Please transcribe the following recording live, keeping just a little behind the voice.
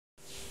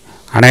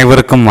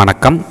அனைவருக்கும்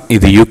வணக்கம்.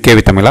 இது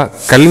யூகேவி தமிழா.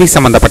 கல்வி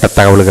சம்பந்தப்பட்ட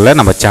தகவல்களை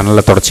நம்ம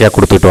சேனலில் தொடர்ச்சியாக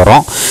கொடுத்துட்டு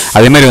வரோம்.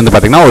 அதேமாதிரி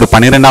பார்த்திங்கன்னா ஒரு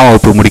 12ஆம்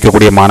வகுப்பு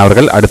முடிக்கக்கூடிய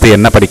மாணவர்கள் அடுத்து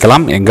என்ன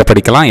படிக்கலாம், எங்கே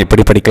படிக்கலாம்,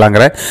 எப்படி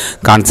படிக்கலாங்கிற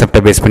கான்செப்டை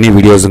பேஸ் பண்ணி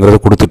வீடியோஸுங்கிறது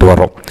கொடுத்துட்டு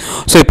வரோம்.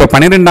 ஸோ இப்போ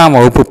 12ஆம்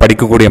வகுப்பு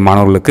படிக்கக்கூடிய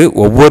மாணவர்களுக்கு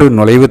ஒவ்வொரு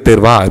நுழைவுத்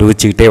தேர்வாக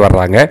அறிவிச்சுக்கிட்டே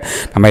வர்றாங்க.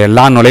 நம்ம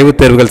எல்லா நுழைவுத்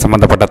தேர்வுகள்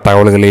சம்மந்தப்பட்ட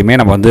தகவல்களையுமே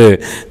நம்ம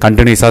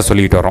கண்டினியூஸாக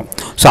சொல்லிட்டு வரோம்.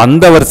 ஸோ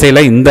அந்த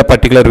வரிசையில் இந்த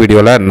பர்டிகுலர்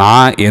வீடியோவில்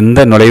நான் எந்த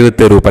நுழைவுத்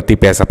தேர்வு பற்றி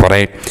பேச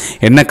போகிறேன்,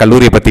 என்ன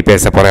கல்லூரியை பற்றி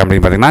பேச போகிறேன் அப்படின்னு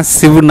பார்த்தீங்கன்னா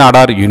சிவ்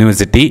நாடார்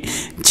யூனிவர்சிட்டி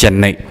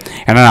சென்னை.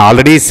 ஏன்னா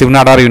ஆல்ரெடி சிவ்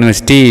நாடார்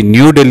யூனிவர்சிட்டி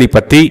நியூ டெல்லி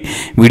பற்றி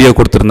வீடியோ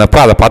கொடுத்துருந்தப்போ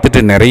அதை பார்த்துட்டு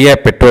நிறைய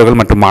பெற்றோர்கள்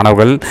மற்றும்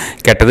மாணவர்கள்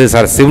கேட்டது,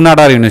 சார் சிவ்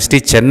நாடார் யூனிவர்சிட்டி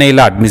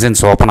சென்னையில்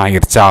அட்மிஷன்ஸ் ஓப்பன்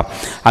ஆகிருச்சா,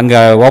 அங்கே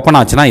ஓப்பன்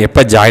ஆச்சுன்னா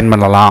எப்போ ஜாயின்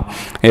பண்ணலாம்,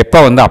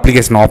 எப்போ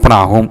அப்ளிகேஷன் ஓப்பன்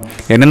ஆகும்,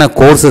 என்னென்ன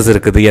கோர்சஸ்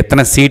இருக்குது,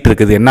 எத்தனை சீட்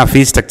இருக்குது, என்ன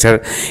ஃபீஸ் ஸ்ட்ரக்சர்,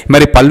 இது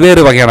மாதிரி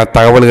பல்வேறு வகையான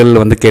தகவல்கள்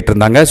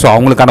கேட்டிருந்தாங்க. ஸோ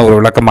அவங்களுக்கான ஒரு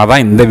விளக்கமாக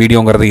தான் இந்த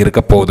வீடியோங்கிறது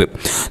இருக்க போகுது.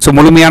 ஸோ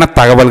முழுமையான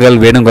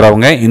தகவல்கள்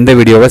வேணுங்கிறவங்க இந்த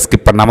வீடியோவை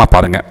ஸ்கிப் பண்ணாமல்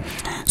பாருங்கள்.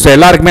 ஸோ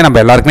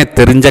எல்லாருக்குமே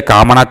தெரிஞ்ச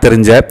காமனாக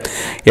தெரிஞ்ச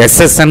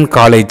எஸ்எஸ்என்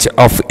காலேஜ்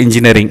ஆஃப்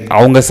இன்ஜினியரிங்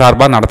அவங்க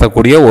சார்பாக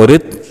நடத்தக்கூடிய ஒரு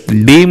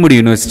டீம்டு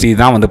யூனிவர்சிட்டி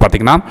தான்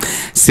பார்த்திங்கன்னா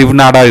சிவ்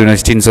நாடார்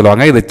யூனிவர்சிட்டின்னு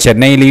சொல்லுவாங்க. இது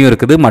சென்னையிலையும்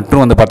இருக்குது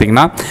மற்றும்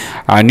பார்த்திங்கன்னா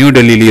நியூ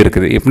டெல்லியிலையும்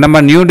இருக்குது. இப்போ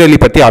நம்ம நியூ டெல்லி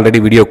பற்றி ஆல்ரெடி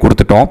வீடியோ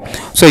கொடுத்துட்டோம்.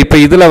 ஸோ இப்போ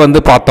இதில்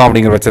பார்த்தோம்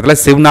அப்படிங்கிற பட்சத்தில்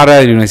சிவ்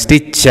நாடார் யூனிவர்சிட்டி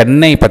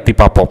சென்னை பற்றி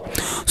பார்ப்போம்.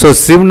 ஸோ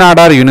சிவ்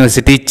நாடார்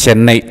யூனிவர்சிட்டி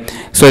சென்னை.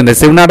 ஸோ இந்த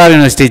சிவ் நாடார்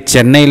யூனிவர்சிட்டி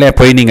சென்னையில்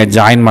போய் நீங்கள்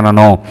ஜாயின்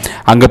பண்ணணும்,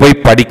 அங்கே போய்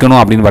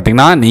படிக்கணும் அப்படின்னு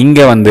பார்த்தீங்கன்னா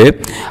நீங்கள்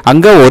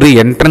அங்கே ஒரு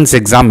என்ட்ரன்ஸ்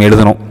எக்ஸாம்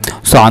எழுதணும்.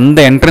 ஸோ அந்த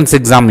என்ட்ரன்ஸ்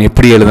எக்ஸாம்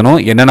எப்படி எழுதணும்,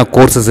 என்னென்ன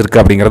கோர்சஸ்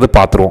இருக்குது அப்படிங்கிறது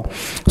பார்த்துருவோம்.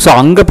 ஸோ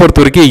அங்கே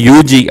பொறுத்த வரைக்கும்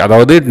யூஜி,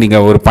 அதாவது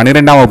நீங்கள் ஒரு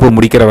 12ஆம் வகுப்பு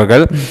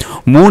முடிக்கிறவர்கள்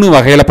 3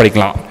 வகையில்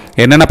படிக்கலாம்.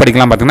 என்னென்ன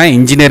படிக்கலாம் பார்த்தீங்கன்னா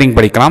இன்ஜினியரிங்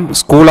படிக்கலாம்,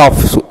 ஸ்கூல்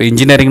ஆஃப்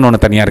இன்ஜினியரிங்னு ஒன்று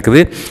தனியாக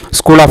இருக்குது,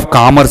 ஸ்கூல் ஆஃப்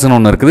காமர்ஸ்னு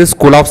ஒன்று இருக்குது,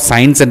 ஸ்கூல் ஆஃப்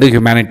சயின்ஸ் அண்ட்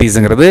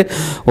ஹியூமனிட்டிஸுங்கிறது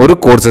ஒரு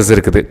கோர்சஸ்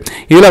இருக்குது.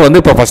 இதில்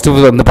இப்போ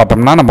ஃபஸ்ட்டு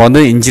பார்த்தோம்னா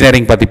நம்ம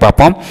இன்ஜினியரிங் பற்றி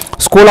பார்ப்போம்.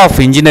 ஸ்கூல் ஆஃப்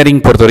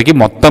இன்ஜினியரிங் பொறுத்த வரைக்கும்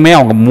மொத்தமே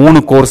அவங்க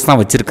 3 கோர்ஸ் தான்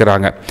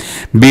வச்சுருக்கிறாங்க.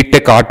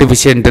 BTech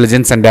artificial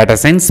intelligence and data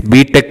science,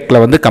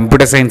 பிடெக்கில்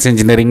computer science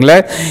இன்ஜினியரிங்கில்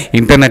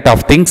internet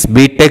of things,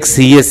 BTech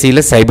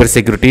சிஎஸ்சியில் cyber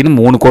செக்யூரிட்டின்னு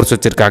 3 course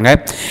வச்சுருக்காங்க.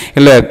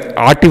 இல்லை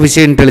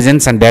ஆர்டிஃபிஷியல்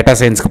இன்டெலிஜென்ஸ் அண்ட் டேட்டா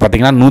சயின்ஸ்க்கு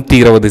பார்த்தீங்கன்னா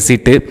 120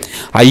 சீட்டு,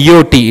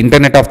 ஐஓடி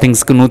இன்டர்நெட் ஆஃப்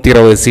திங்ஸ்க்கு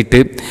 120 சீட்டு,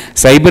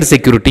 சைபர்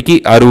செக்யூரிட்டிக்கு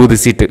 60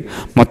 சீட்டு.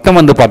 மொத்தம்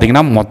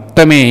பார்த்தீங்கன்னா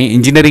மொத்தமே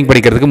இன்ஜினியரிங்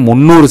படிக்கிறதுக்கு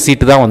 300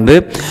 சீட்டு தான்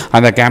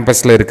அந்த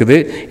கேம்பஸில் இருக்குது.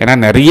 ஏன்னா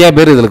நிறைய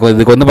பேர் இதுக்கு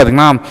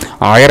பார்த்தீங்கன்னா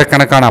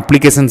ஆயிரக்கணக்கான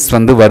அப்ளிகேஷன்ஸ்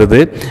வருது.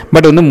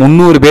 பட்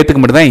 300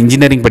 பேத்துக்கு மட்டும் தான்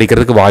இன்ஜினியரிங்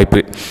படிக்கிறதுக்கு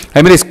வாய்ப்பு.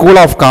 அதுமாதிரி ஸ்கூல்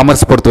ஆஃப்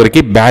காமர்ஸ் பொறுத்த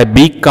வரைக்கும்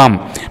பிகாம்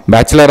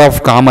பேச்சுலர்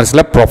ஆஃப்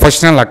காமர்ஸில்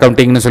ப்ரொஃபஷனல்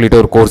அக்கௌண்டிங்னு சொல்லிட்டு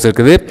ஒரு கோர்ஸ்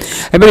இருக்குது.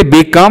 அதுமாதிரி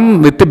பிகாம்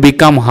வித்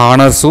பிகாம்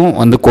ஹானர்ஸும்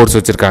கோர்ஸ்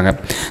வச்சுருக்காங்க.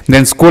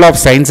 Then school of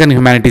science and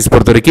humanities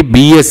பொறுத்த வரைக்கும்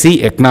பிஎஸ்சி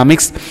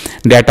எக்கனாமிக்ஸ்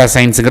டேட்டா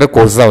சயின்ஸுங்கிற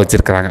கோர்ஸ் தான்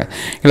வச்சுருக்காங்க.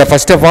 இல்லை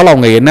ஃபர்ஸ்ட் ஆஃப் ஆல்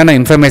அவங்க என்னென்ன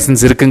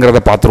இன்ஃபர்மேஷன்ஸ்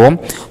இருக்குங்கிறத பார்த்துருவோம்.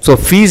 ஸோ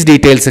ஃபீஸ்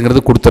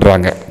டீட்டெயில்ஸுங்கிறது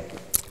கொடுத்துட்றாங்க.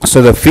 ஸோ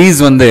இந்த ஃபீஸ்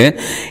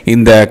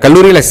இந்த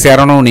கல்லூரியில்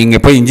சேரணும்,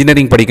 நீங்கள் போய்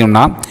இன்ஜினியரிங்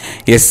படிக்கணும்னா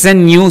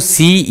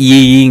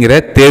SNCEEங்கிற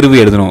தேர்வு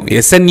எழுதணும்.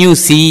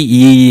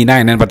 SNCEEனா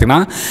என்னென்னு பார்த்தீங்கன்னா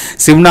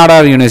சிவ்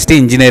Nadar university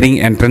engineering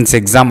entrance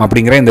exam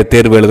அப்படிங்கிற இந்த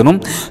தேர்வு எழுதணும்.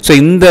 ஸோ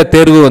இந்த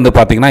தேர்வு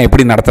பார்த்தீங்கன்னா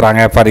எப்படி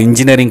நடத்துகிறாங்க, ஃபார்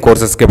இன்ஜினியரிங்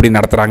கோர்சஸ்க்கு எப்படி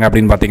நடத்துகிறாங்க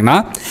அப்படின்னு பார்த்தீங்கன்னா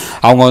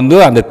அவங்க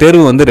அந்த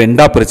தேர்வு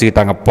 2ஆக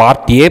பிரிச்சுக்கிட்டாங்க.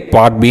 Part A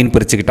part pin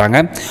பிரிச்சுக்கிட்டாங்க.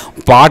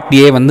 Part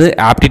A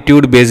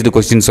aptitude based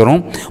questions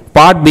வரும்.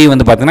 பார்ட் பி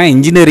பார்த்தீங்கன்னா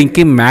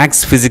இன்ஜினியரிங்க்கு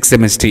மேக்ஸ், ஃபிசிக்ஸ்,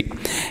 கெமிஸ்ட்ரி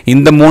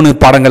இந்த 3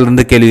 பாடங்கள்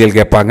கேள்விகள்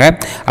கேட்பாங்க.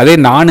 அதே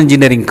நான்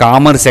இன்ஜினியரிங்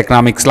காமர்ஸ்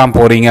எக்கனாமிக்ஸ்லாம்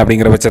போகிறீங்க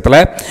அப்படிங்கிற பட்சத்தில்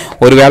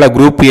ஒருவேளை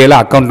குரூப் ஏல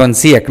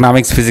அக்கௌண்டன்சி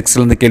எக்கனாமிக்ஸ்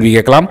ஃபிசிக்ஸ்லேருந்து கேள்வி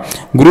கேட்கலாம்.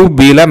 குரூப்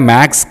பியில்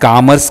maths,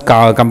 commerce,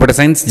 computer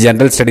science,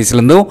 general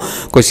ஸ்டடீஸ்லேருந்தும்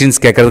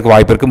questions கேட்கறதுக்கு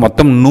வாய்ப்பு இருக்குது.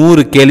 மொத்தம்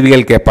 100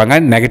 கேள்விகள் கேட்பாங்க.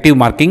 நெகட்டிவ்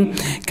மார்க்கிங்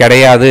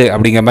கிடையாது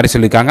அப்படிங்கிற மாதிரி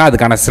சொல்லியிருக்காங்க.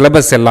 அதுக்கான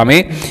சிலபஸ் எல்லாமே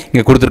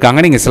இங்கே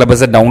கொடுத்துருக்காங்க. நீங்கள்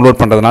சிலபஸை டவுன்லோட்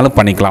பண்ணுறதுனாலும்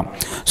பண்ணிக்கலாம்.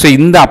 ஸோ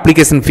இந்த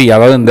அப்ளிகேஷன் ஃபீ,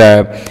 அதாவது இந்த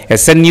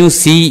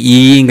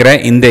SNCEEங்கிற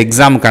இந்த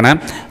எக்ஸாமுக்கான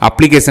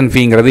அப்ளிகேஷன்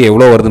ஃபீங்கிறது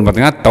எவ்வளோ வருதுன்னு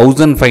பார்த்தீங்கன்னா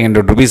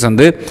 1500 rupees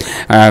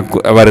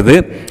வருது.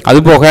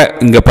 அதுபோக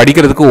இங்கே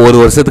படிக்கிறதுக்கு ஒரு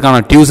வருஷத்துக்கான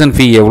டியூஷன்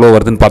ஃபீ எவ்வளோ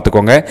வருதுன்னு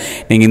பார்த்துக்கோங்க.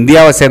 நீங்கள்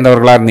இந்தியாவை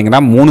சேர்ந்தவர்களாக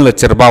இருந்தீங்கன்னா 3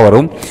 லட்ச ரூபாய்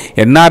வரும்.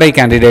 என்ஆர்ஐ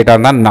கேண்டிடேட்டாக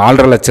இருந்தால்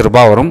 4.5 லட்ச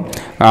ரூபாய் வரும்.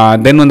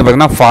 தென்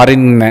பார்த்தீங்கன்னா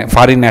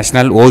ஃபாரின்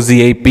நேஷனல்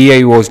OCI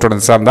PIO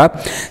ஸ்டூடெண்ட்ஸாக இருந்தால்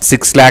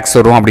 6 lakhs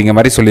வரும் அப்படிங்கிற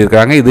மாதிரி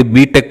சொல்லியிருக்காங்க. இது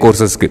பிடெக்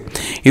கோர்சஸ்க்கு.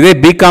 இதே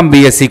பிகாம்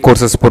பிஎஸ்சி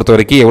கோர்சஸ் பொறுத்த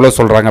வரைக்கும் எவ்வளோ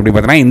சொல்கிறாங்க அப்படின்னு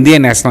பார்த்தீங்கன்னா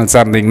இந்தியன்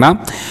நேஷனல்ஸாக இருந்தீங்கன்னா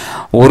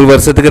ஒரு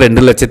வருஷத்துக்கு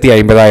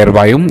 2,50,000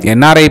 ரூபாயும்,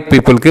 என்ஆர்ஐ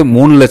பீப்புளுக்கு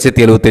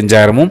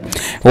 3,75,000,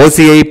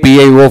 OCI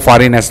PIO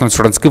ஃபாரின் நேஷனல்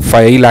ஸ்டூடெண்ட்ஸ்க்கு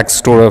 5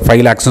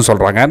 lakhs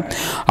சொல்கிறாங்க.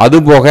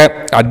 அதுபோக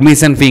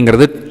அட்மிஷன்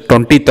ஃபீங்கிறது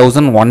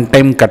 20,000 ஒன்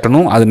டைம்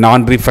கட்டணும், அது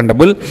நான்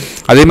ரீஃபண்டபிள்.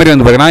 அதே மாதிரி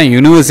வந்து பார்த்தீங்கன்னா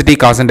யூனிவர்சிட்டி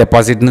காசு அண்ட்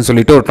டெபாசிட்னு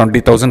சொல்லிட்டு ஒரு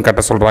 20,000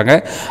 கட்ட சொல்கிறாங்க,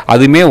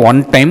 அதுவுமே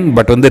ஒன் டைம்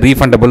பட் வந்து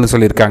ரீஃபண்டபிள்னு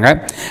சொல்லியிருக்காங்க.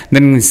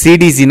 தென்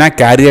சிடிசினா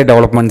கேரியர்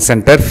டெவலப்மெண்ட்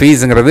சென்டர்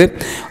ஃபீஸுங்கிறது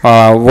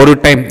ஒரு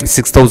டைம்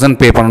 6,000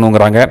 பே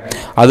பண்ணணுங்கிறாங்க.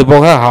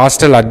 அதுபோக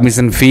ஹாஸ்டல்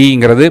அட்மிஷன்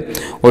ஃபீங்கிறது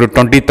ஒரு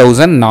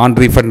 20,000 நான்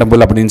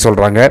ரீஃபண்டபிள் அப்படின்னு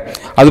சொல்கிறாங்க.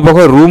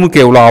 அதுபோக ரூமுக்கு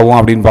எவ்வளோ ஆகும்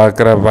அப்படின்னு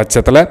பார்க்குற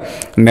பட்சத்தில்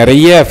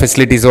நிறைய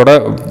ஃபெசிலிட்டிஸோட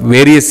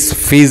வேரியஸ்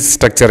ஃபீஸ்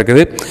ஸ்ட்ரக்சர்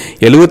இருக்குது.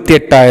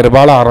 78,000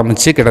 ரூபாயில்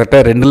ஆரம்பித்து கிட்டத்தட்ட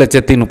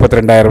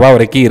 2,32,000 ரூபாய்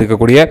வரைக்கும்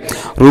இருக்கக்கூடிய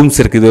ரூம்ஸ்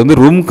இருக்குது. இது வந்து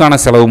ரூமுக்கான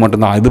செலவு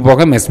மட்டும்தான். இது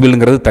போக மெஸ்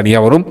பில்லுங்கிறது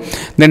தனியாக வரும்.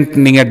 தென்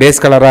நீங்கள் டே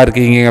ஸ்காலராக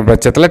இருக்கீங்க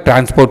பட்சத்தில்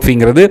டிரான்ஸ்போர்ட்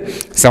ஃபீங்கிறது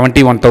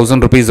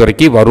 71,000 ருபீஸ்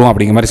வரைக்கும் வரும்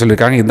அப்படிங்கிற மாதிரி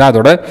சொல்லியிருக்காங்க. இதுதான்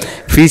அதோட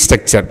ஃபீஸ்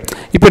ஸ்ட்ரக்சர்.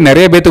 இப்போ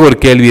நிறைய பேருக்கு ஒரு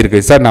கேள்வி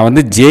இருக்குது, சார் நான்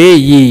வந்து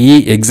JEE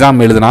எக்ஸாம்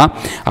எழுதுனா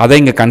அதை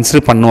இங்கே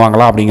கன்சிடர்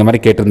பண்ணுவாங்களா அப்படிங்கிற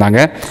மாதிரி கேட்டிருந்தாங்க.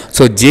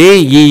 ஸோ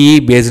JEE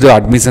பேஸ்டு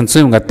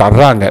அட்மிஷன்ஸும் இவங்க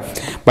தர்றாங்க.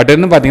 பட்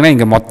என்ன பார்த்தீங்கன்னா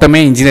இங்கே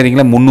மொத்தமே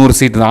இன்ஜினியரிங்கில் 300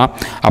 சீட்டு தான்.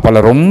 அப்போ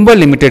அதில் ரொம்ப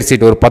லிமிட்டட்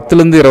சீட், ஒரு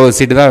 10லேருந்து 20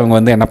 சீட்டு தான் இவங்க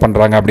வந்து என்ன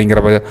பண்ணுறாங்க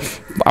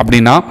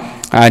அப்படின்னா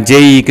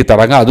JEEக்கு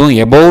தராங்க. அதுவும்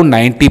எபோவ்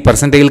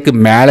 90%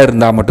 மேலே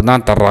இருந்தால்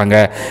மட்டும்தான் தர்றாங்க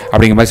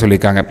அப்படிங்கிற மாதிரி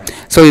சொல்லியிருக்காங்க.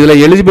 ஸோ இதில்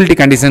எலிஜிபிலிட்டி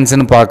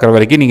கண்டிஷன்ஸ்னு பார்க்குற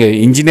வரைக்கும் நீங்கள்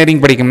இன்ஜினியரிங்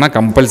படிக்கணும்னா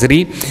கம்பல்சரி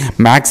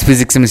மேக்ஸ்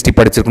ஃபிசிக்ஸ் கெமிஸ்ட்ரி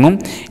படிச்சிருக்கணும்.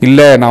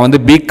 இல்லை நான் வந்து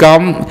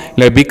பிகாம்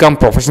இல்லை பிகாம்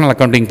ப்ரொஃபஷனல்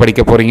அக்கௌண்டிங்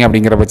படிக்க போகிறீங்க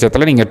அப்படிங்கிற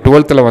பட்சத்தில் நீங்கள்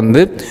 12th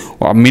வந்து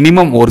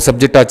மினிமம் ஒரு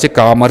சப்ஜெக்ட் ஆச்சு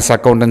commerce,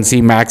 accountancy,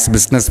 maths,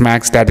 business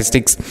maths,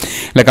 statistics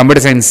இல்லை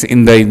கம்ப்யூட்டர் சயின்ஸ்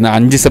இந்த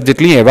 5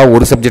 சப்ஜெக்ட்லையும் ஏதாவது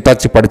ஒரு சப்ஜெக்ட்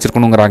ஆச்சு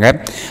படிச்சிருக்கணுங்கிறாங்க.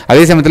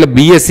 அதே சமயத்தில்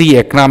BSc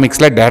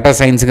எக்கனாமிக்ஸில் டேட்டா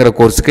சயின்ஸுங்கிற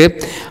கோர்ஸுக்கு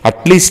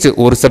அட்லீஸ்ட்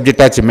ஒரு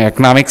சப்ஜெக்ட் ஆச்சு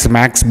economics,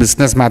 maths,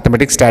 business,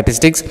 mathematics,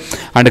 statistics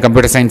and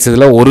computer science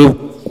இதில்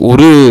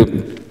ஒரு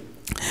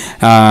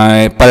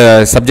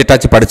சப்ஜெக்ட்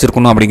ஆச்சு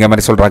படிச்சிருக்கணும் அப்படிங்கிற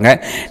மாதிரி சொல்கிறாங்க.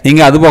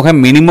 நீங்கள் அதுபோக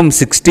மினிமம்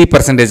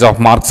 60% ஆஃப்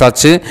மார்க்ஸ்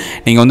ஆச்சு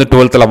நீங்கள் வந்து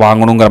 12th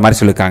வாங்கணுங்கிற மாதிரி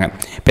சொல்லியிருக்காங்க.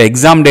 இப்போ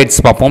எக்ஸாம்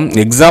டேட்ஸ் பார்ப்போம்.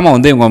 எக்ஸாமை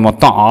வந்து இவங்க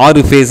மொத்தம்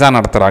 6 ஃபேஸாக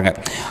நடத்துகிறாங்க.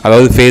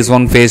 அதாவது face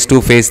 1, face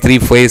 2, face 3,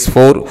 face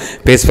 4,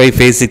 face 5,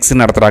 face 6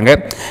 நடத்துகிறாங்க.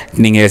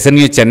 நீங்கள்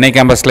SNU சென்னை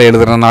கேம்பஸில்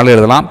எழுதுறதுனாலும்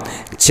எழுதலாம்,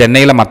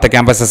 சென்னையில் மற்ற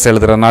கேம்பஸஸ்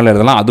எழுதுறதுனாலும்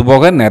எழுதலாம்.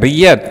 அதுபோக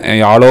நிறைய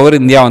ஆல் ஓவர்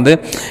இந்தியா வந்து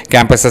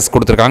கேம்பஸஸ்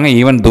கொடுத்துருக்காங்க,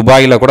 ஈவன்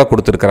துபாயில் கூட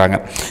கொடுத்துருக்குறாங்க.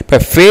 இப்போ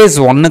ஃபேஸ்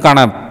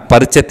 1க்கான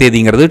பரீட்சை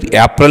தேதிங்கிறது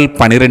ஏப்ரல்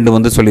 12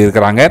 வந்து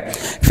சொல்லியிருக்கிறாங்க.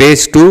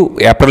 Face 2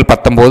 April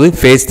 19,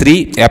 face 3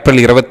 April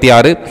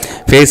 26,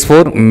 face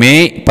 4 மே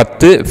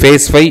 10,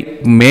 ஃபேஸ் 5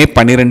 மே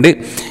 12,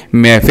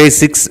 ஃபேஸ்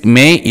 6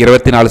 மே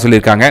 24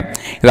 சொல்லியிருக்காங்க.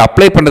 இதை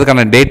அப்ளை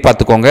பண்ணுறதுக்கான டேட்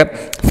பார்த்துக்கோங்க.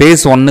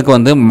 ஃபேஸ் 1க்கு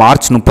வந்து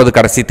மார்ச் 30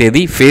 கடைசி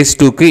தேதி, ஃபேஸ்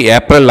 2க்கு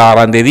ஏப்ரல்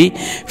 6ஆம் தேதி,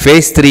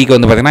 ஃபேஸ் 3க்கு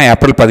வந்து பார்த்திங்கன்னா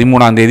ஏப்ரல்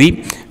 13ஆம் தேதி,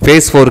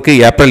 ஃபேஸ் 4க்கு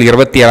ஏப்ரல்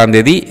 27ஆம்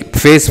தேதி,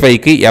 ஃபேஸ்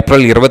 5க்கு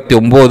ஏப்ரல்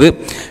 29,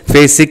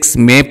 ஃபேஸ் 6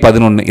 மே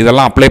 11.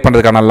 இதெல்லாம் அப்ளை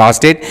பண்ணுறதுக்கான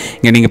லாஸ்ட் டேட்.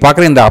 இங்கே நீங்கள்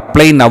பார்க்குற இந்த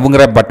அப்ளை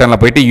நவுங்கிற பட்டனில்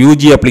போய்ட்டு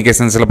UG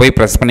அப்ளிகேஷன்ஸில் போய்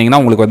ப்ரெஸ் பண்ணிங்கன்னா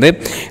உங்களுக்கு வந்து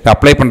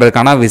அப்ளை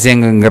பண்ணுறதுக்கான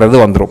விஷயங்கிறது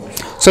வந்துடும்.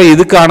 ஸோ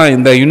இதுக்கான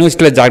இந்த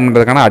யூனிவர்சிட்டியில் ஜாயின்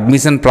பண்ணுறதுக்கான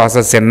அட்மிஷன்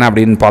ப்ராசஸ் என்ன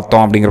அப்படின்னு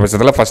பார்த்தோம் அப்படிங்கிற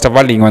பட்சத்தில் ஃபர்ஸ்ட் ஆஃப்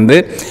ஆல் நீங்கள் வந்து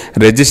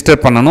ரெஜிஸ்டர்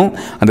பண்ணணும்.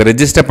 அந்த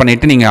ரெஜிஸ்டர்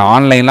பண்ணிவிட்டு நீங்கள்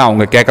ஆன்லைனில்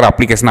அவங்க கேட்குற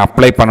அப்ளிகேஷனை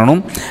அப்ளை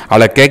பண்ணணும்.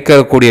 அதில்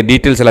கேட்கக்கூடிய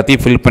டீட்டெயில்ஸ்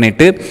எல்லாத்தையும் ஃபில்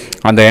பண்ணிவிட்டு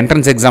அந்த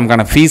என்ட்ரன்ஸ்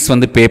எக்ஸாமுக்கான ஃபீஸ்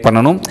வந்து பே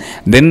பண்ணணும்.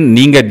 தென்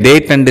நீங்கள்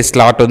டேட் அண்ட்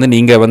ஸ்லாட் வந்து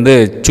நீங்கள் வந்து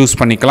சூஸ்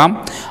பண்ணிக்கலாம்.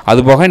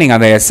 அதுபோக நீங்கள்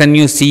அந்த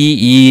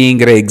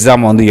SNCEEங்கிற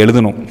எக்ஸாம் வந்து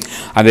எழுதணும்.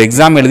 அந்த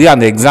எக்ஸாம் எழுதி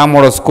அந்த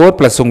எக்ஸாமோட ஸ்கோர்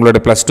ப்ளஸ் உங்களோட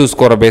 +2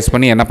 ஸ்கோரை பேஸ்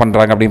பண்ணி என்ன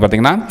பண்ணுறாங்க அப்படின்னு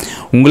பார்த்தீங்கன்னா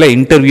உங்களை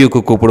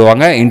இன்டர்வியூக்கு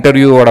கூப்பிடுவாங்க.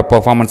 இன்டர்வியூவோட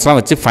பெர்ஃபார்மன்ஸ்லாம்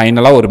வச்சு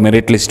ஃபைனலாக ஒரு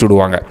மெரிட் லிஸ்ட்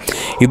விடுவாங்க.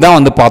 இதான்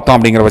வந்து பார்த்தோம்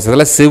அப்படிங்கிற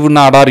பட்சத்தில் சிவ்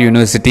நாடார்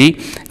யூனிவர்சிட்டி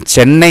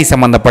சென்னை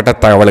சம்மந்தப்பட்ட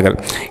தகவல்கள்.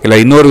 இல்லை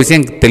இன்னொரு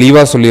விஷயம்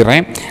தெளிவாக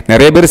சொல்லிடுறேன்.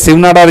 நிறைய பேர்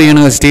சிவ் நாடார்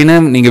யூனிவர்சிட்டின்னு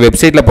நீங்கள்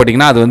வெப்சைட்டில்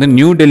போட்டிங்கன்னா அது வந்து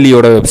நியூ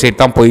டெல்லியோட வெப்சைட்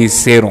தான் போய்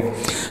சேரும்.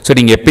 ஸோ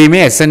நீங்கள் எப்பயுமே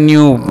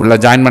SNUவில்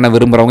ஜாயின் பண்ண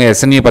விரும்புகிறவங்க,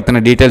 SNU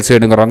பற்றின டீட்டெயில்ஸ்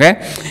வேணுங்கிறவங்க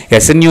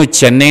SNU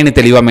சென்னைன்னு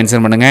தெளிவாக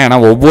மென்ஷன் பண்ணுங்கள். ஏன்னா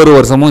ஒவ்வொரு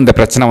வருஷமும் இந்த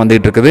பிரச்சனை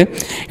வந்துகிட்டு இருக்குது.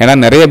 ஏன்னா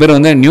நிறைய பேர்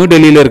வந்து நியூ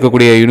டெல்லியில்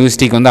இருக்கக்கூடிய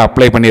யூனிவர்சிட்டிக்கு வந்து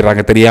அப்ளை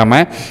பண்ணிடுறாங்க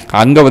தெரியாமல்.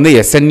 அங்கே வந்து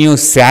SNU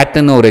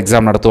SATன்னு ஒரு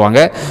எக்ஸாம் நடத்துவாங்க.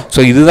 ஸோ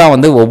இதுதான்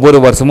வந்து ஒவ்வொரு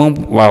வருஷமும்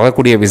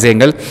வரக்கூடிய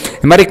விஷயங்கள்.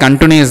 இது மாதிரி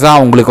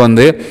கண்டினியூஸாக உங்களுக்கு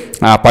வந்து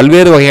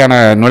பல்வேறு வகையான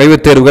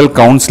நுழைவுத் தேர்வுகள்,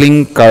 கவுன்சிலிங்,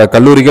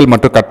 கல்லூரிகள்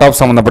மற்றும் கட் ஆஃப்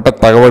சம்மந்தப்பட்ட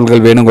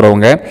தகவல்கள்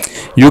வேணுங்கிறவங்க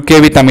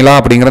UKV தமிழா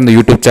அப்படிங்கிற இந்த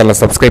யூடியூப் சேனலை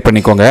சப்ஸ்கிரைப்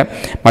பண்ணிக்கோங்க.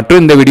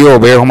 மற்றும் இந்த வீடியோ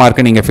உபயோகமாக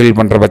இருக்குது நீங்கள் ஃபீல்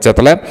பண்ணுற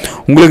பட்சத்தில்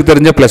உங்களுக்கு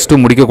தெரிஞ்ச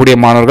 +2 முடிக்கக்கூடிய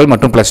மாணவர்கள்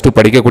மற்றும் +2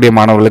 படிக்கக்கூடிய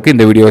மாணவர்களுக்கு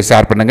இந்த வீடியோவை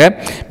ஷேர் பண்ணுங்கள்.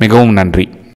 மிகவும் நன்றி.